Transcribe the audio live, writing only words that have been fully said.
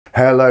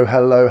Hello,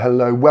 hello,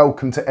 hello.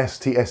 Welcome to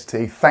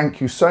STST.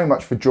 Thank you so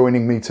much for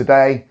joining me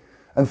today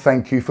and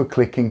thank you for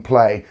clicking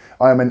play.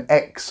 I am an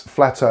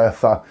ex-flat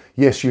earther.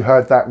 Yes, you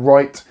heard that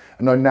right.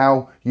 And I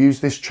now use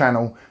this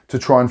channel to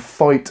try and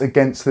fight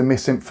against the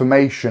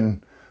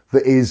misinformation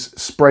that is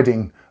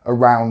spreading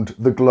around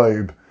the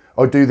globe.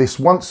 I do this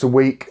once a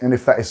week, and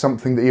if that is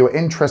something that you're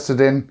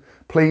interested in,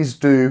 please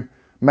do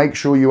make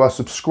sure you are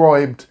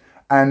subscribed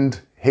and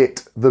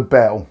hit the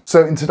bell.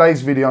 So in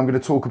today's video, I'm going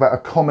to talk about a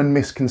common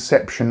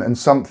misconception and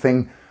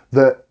something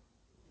that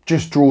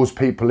just draws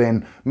people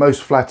in.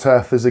 Most flat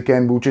earthers,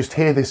 again, will just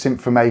hear this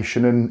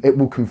information and it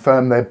will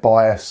confirm their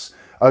bias.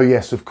 Oh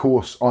yes, of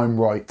course, I'm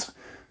right,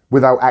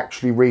 without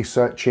actually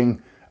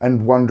researching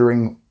and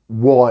wondering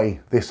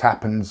why this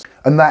happens.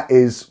 And that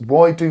is,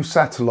 why do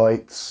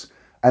satellites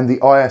and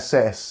the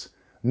ISS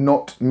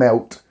not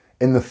melt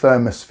in the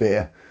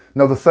thermosphere?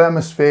 Now, the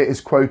thermosphere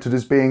is quoted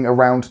as being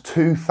around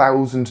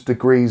 2000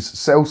 degrees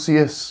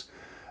Celsius,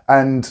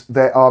 and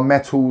there are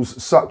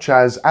metals such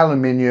as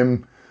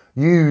aluminium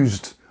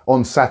used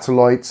on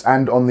satellites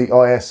and on the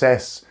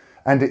ISS,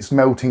 and its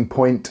melting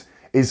point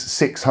is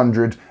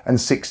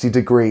 660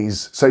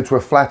 degrees. So to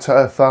a flat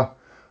earther,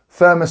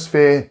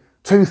 thermosphere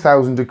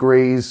 2000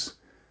 degrees,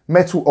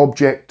 metal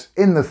object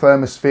in the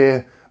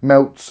thermosphere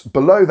melts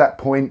below that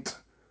point.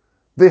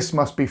 This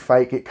must be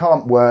fake, it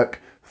can't work,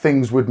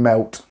 things would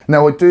melt.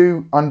 Now, I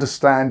do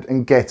understand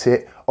and get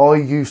it. I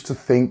used to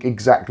think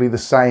exactly the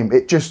same.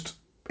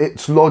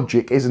 It's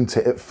logic, isn't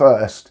it, at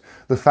first?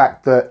 The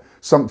fact that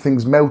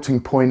something's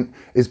melting point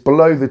is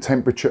below the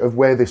temperature of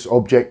where this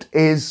object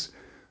is,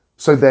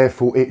 so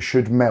therefore it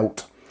should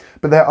melt.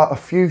 But there are a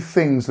few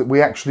things that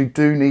we actually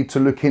do need to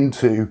look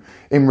into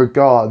in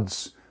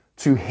regards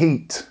to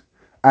heat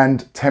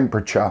and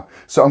temperature.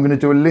 So I'm going to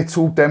do a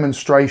little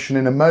demonstration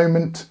in a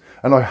moment,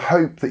 and I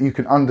hope that you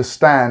can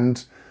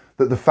understand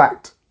that the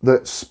fact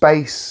that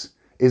space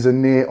is a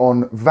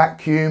near-on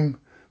vacuum,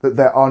 that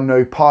there are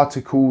no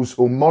particles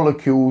or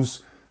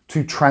molecules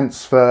to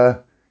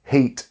transfer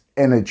heat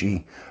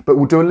energy. But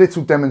we'll do a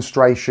little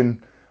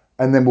demonstration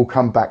and then we'll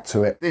come back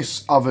to it.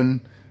 This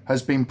oven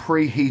has been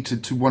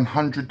preheated to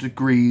 100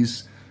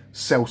 degrees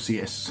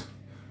Celsius.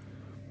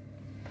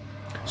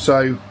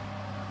 So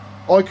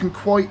I can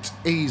quite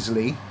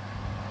easily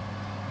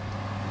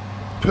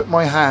put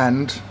my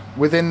hand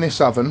within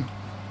this oven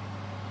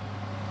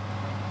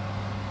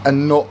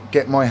and not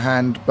get my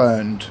hand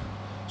burned.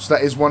 So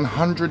that is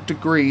 100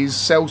 degrees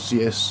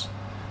Celsius,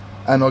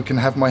 and I can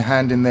have my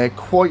hand in there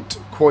quite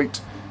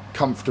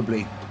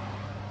comfortably.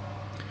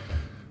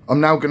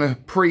 I'm now going to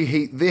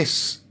preheat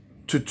this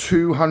to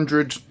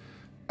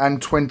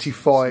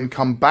 225 and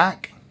come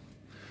back.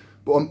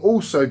 What I'm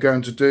also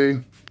going to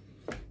do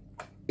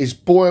is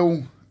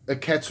boil a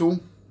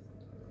kettle.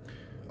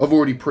 I've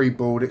already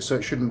pre-boiled it, so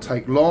it shouldn't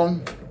take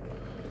long.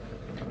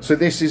 So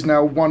this is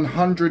now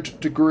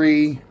 100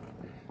 degree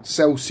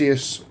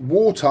Celsius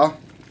water.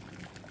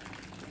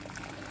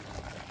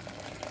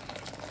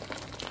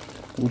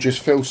 We'll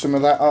just fill some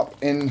of that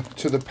up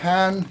into the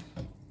pan.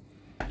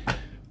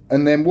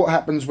 And then what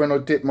happens when I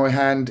dip my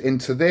hand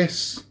into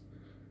this?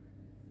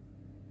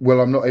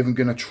 Well, I'm not even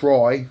going to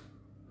try,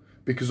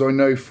 because I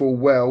know full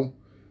well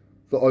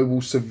that I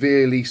will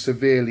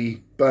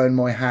severely burn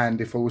my hand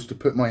if I was to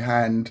put my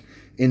hand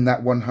in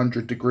that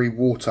 100 degree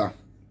water.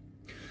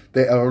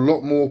 There are a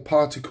lot more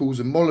particles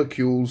and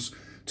molecules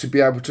to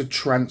be able to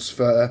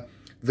transfer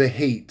the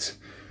heat.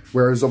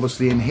 Whereas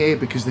obviously in here,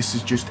 because this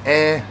is just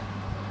air,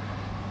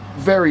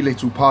 very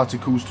little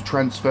particles to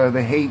transfer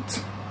the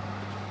heat.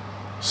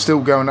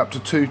 Still going up to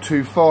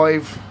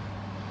 225.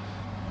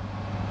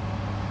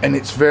 And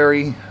it's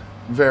very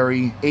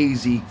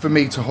easy for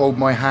me to hold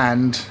my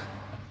hand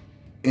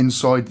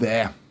inside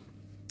there.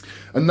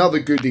 Another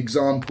good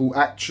example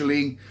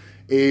actually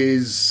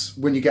is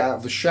when you get out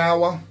of the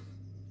shower.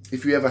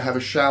 If you ever have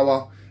a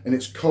shower and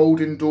it's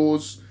cold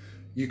indoors,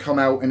 you come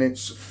out and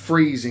it's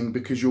freezing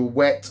because you're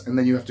wet, and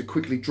then you have to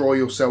quickly dry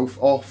yourself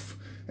off.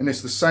 And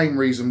it's the same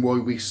reason why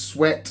we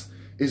sweat.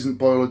 Isn't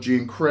biology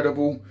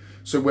incredible?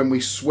 So when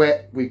we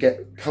sweat, we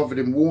get covered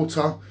in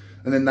water,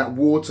 and then that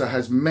water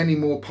has many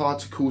more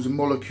particles and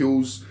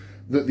molecules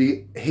that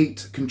the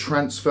heat can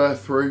transfer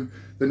through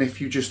than if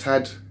you just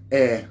had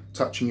air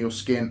touching your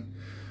skin.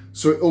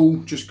 So it all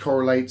just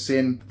correlates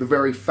in. The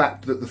very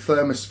fact that the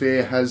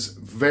thermosphere has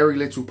very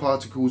little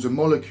particles and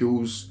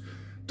molecules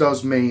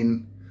does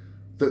mean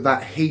that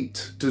that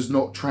heat does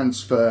not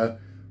transfer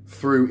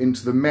through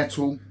into the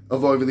metal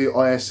of either the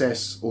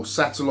ISS or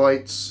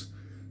satellites.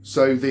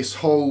 So this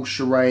whole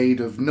charade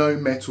of no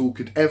metal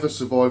could ever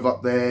survive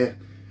up there,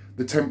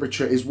 the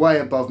temperature is way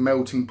above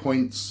melting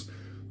points,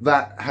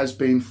 that has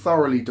been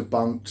thoroughly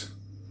debunked.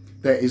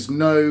 There is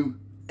no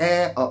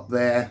air up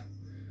there,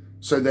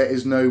 so there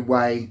is no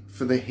way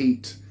for the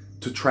heat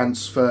to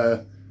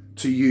transfer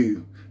to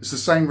you. It's the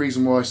same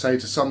reason why I say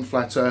to some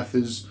flat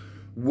earthers,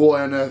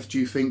 why on earth do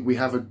you think we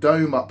have a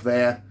dome up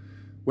there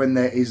when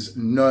there is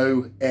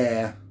no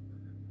air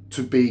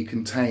to be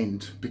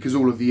contained? Because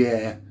all of the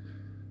air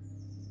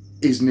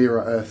is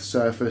nearer Earth's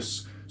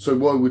surface. So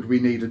why would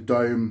we need a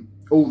dome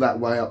all that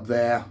way up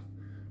there?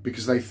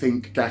 Because they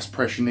think gas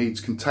pressure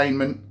needs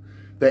containment.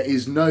 There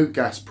is no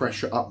gas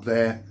pressure up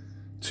there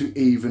to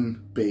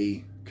even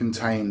be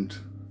contained.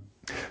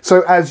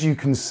 So as you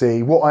can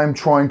see, what I'm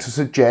trying to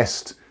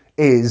suggest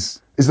is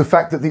the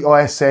fact that the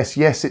ISS,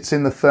 yes, it's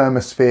in the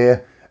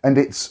thermosphere, and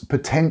its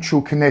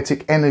potential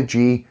kinetic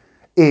energy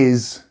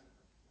is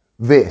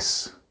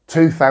this,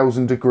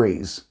 2000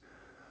 degrees.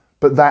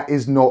 But that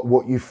is not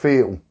what you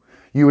feel.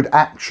 You would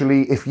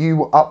actually, if you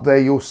were up there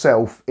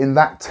yourself in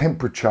that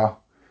temperature,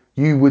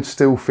 you would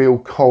still feel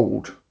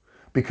cold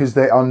because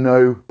there are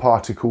no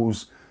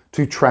particles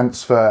to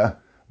transfer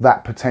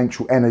that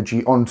potential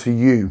energy onto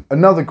you.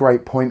 Another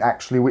great point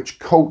actually, which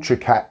Culture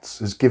Cats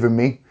has given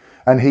me,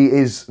 and he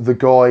is the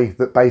guy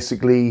that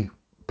basically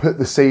put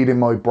the seed in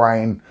my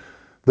brain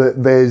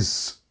that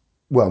there's,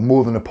 well,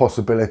 more than a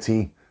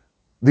possibility,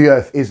 the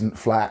Earth isn't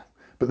flat,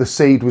 but the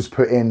seed was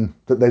put in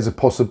that there's a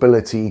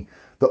possibility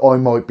that I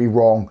might be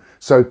wrong.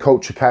 So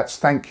Culture Cats,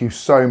 thank you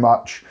so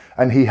much.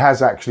 And he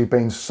has actually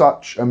been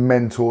such a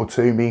mentor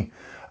to me.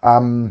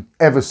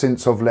 Ever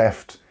since I've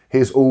left,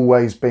 he's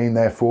always been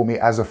there for me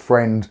as a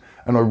friend,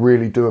 and I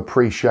really do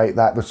appreciate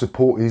that. The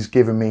support he's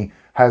given me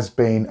has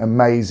been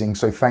amazing.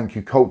 So thank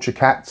you, Culture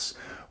Cats.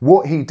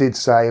 What he did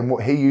say, and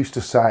what he used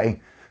to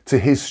say to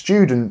his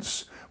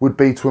students, would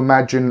be to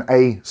imagine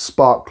a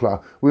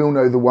sparkler. We all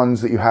know the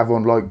ones that you have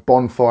on like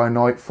bonfire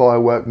night,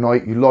 firework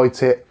night, you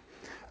light it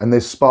and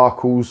there's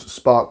sparkles,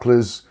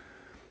 sparklers.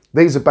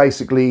 These are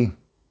basically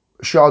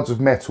shards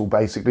of metal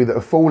basically that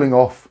are falling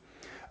off,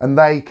 and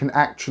they can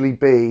actually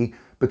be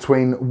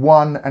between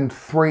 1,000 and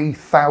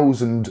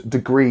 3,000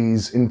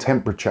 degrees in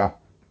temperature.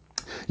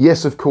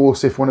 Yes, of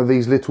course, if one of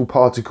these little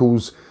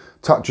particles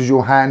touches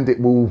your hand, it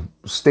will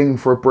sting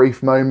for a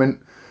brief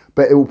moment,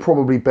 but it will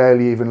probably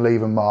barely even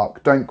leave a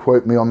mark. Don't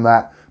quote me on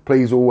that.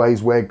 Please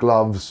always wear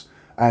gloves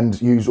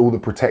and use all the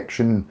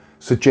protection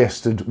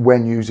suggested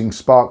when using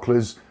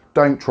sparklers.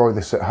 Don't try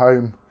this at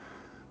home.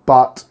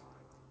 But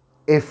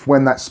if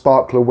when that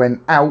sparkler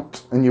went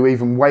out and you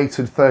even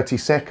waited 30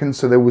 seconds,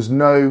 so there was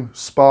no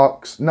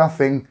sparks,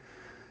 nothing,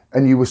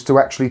 and you was to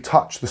actually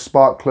touch the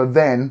sparkler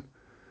then,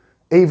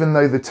 even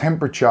though the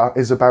temperature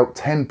is about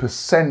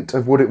 10%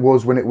 of what it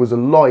was when it was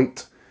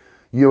alight,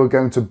 you are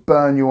going to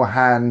burn your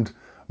hand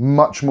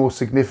much more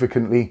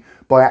significantly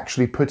by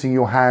actually putting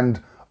your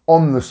hand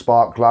on the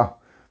sparkler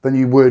than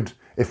you would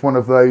if one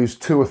of those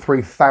 2,000 or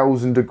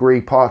 3,000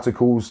 degree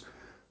particles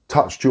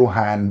touched your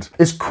hand.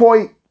 It's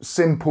quite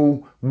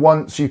simple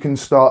once you can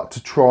start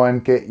to try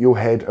and get your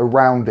head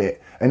around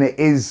it, and it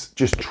is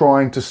just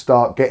trying to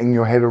start getting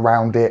your head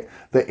around it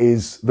that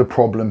is the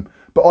problem.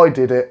 But I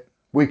did it,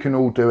 we can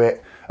all do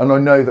it, and I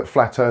know that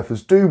flat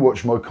earthers do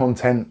watch my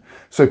content,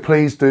 so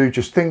please do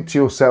just think to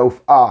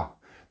yourself,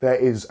 there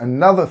is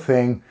another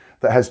thing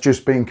that has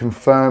just been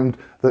confirmed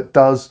that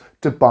does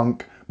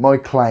debunk my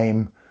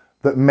claim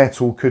that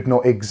metal could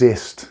not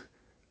exist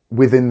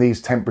within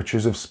these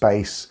temperatures of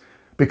space,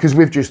 because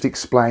we've just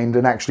explained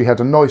and actually had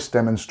a nice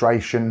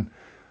demonstration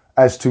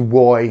as to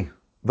why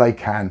they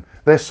can.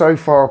 They're so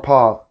far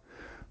apart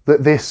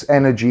that this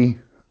energy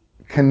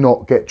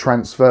cannot get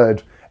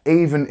transferred.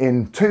 Even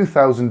in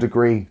 2,000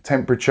 degree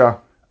temperature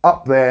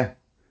up there,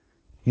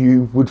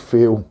 you would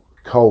feel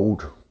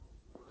cold.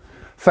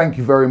 Thank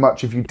you very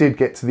much if you did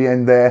get to the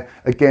end there.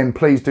 Again,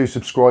 please do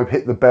subscribe,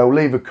 hit the bell,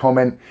 leave a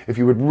comment. If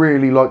you would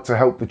really like to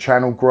help the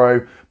channel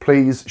grow,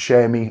 please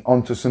share me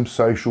onto some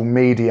social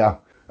media.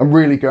 I'm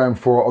really going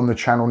for it on the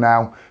channel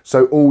now,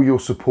 so all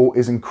your support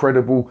is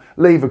incredible.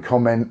 Leave a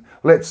comment,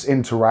 let's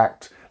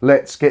interact,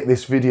 let's get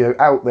this video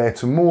out there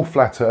to more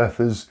flat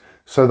earthers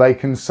so they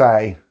can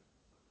say,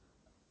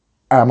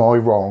 am I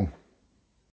wrong?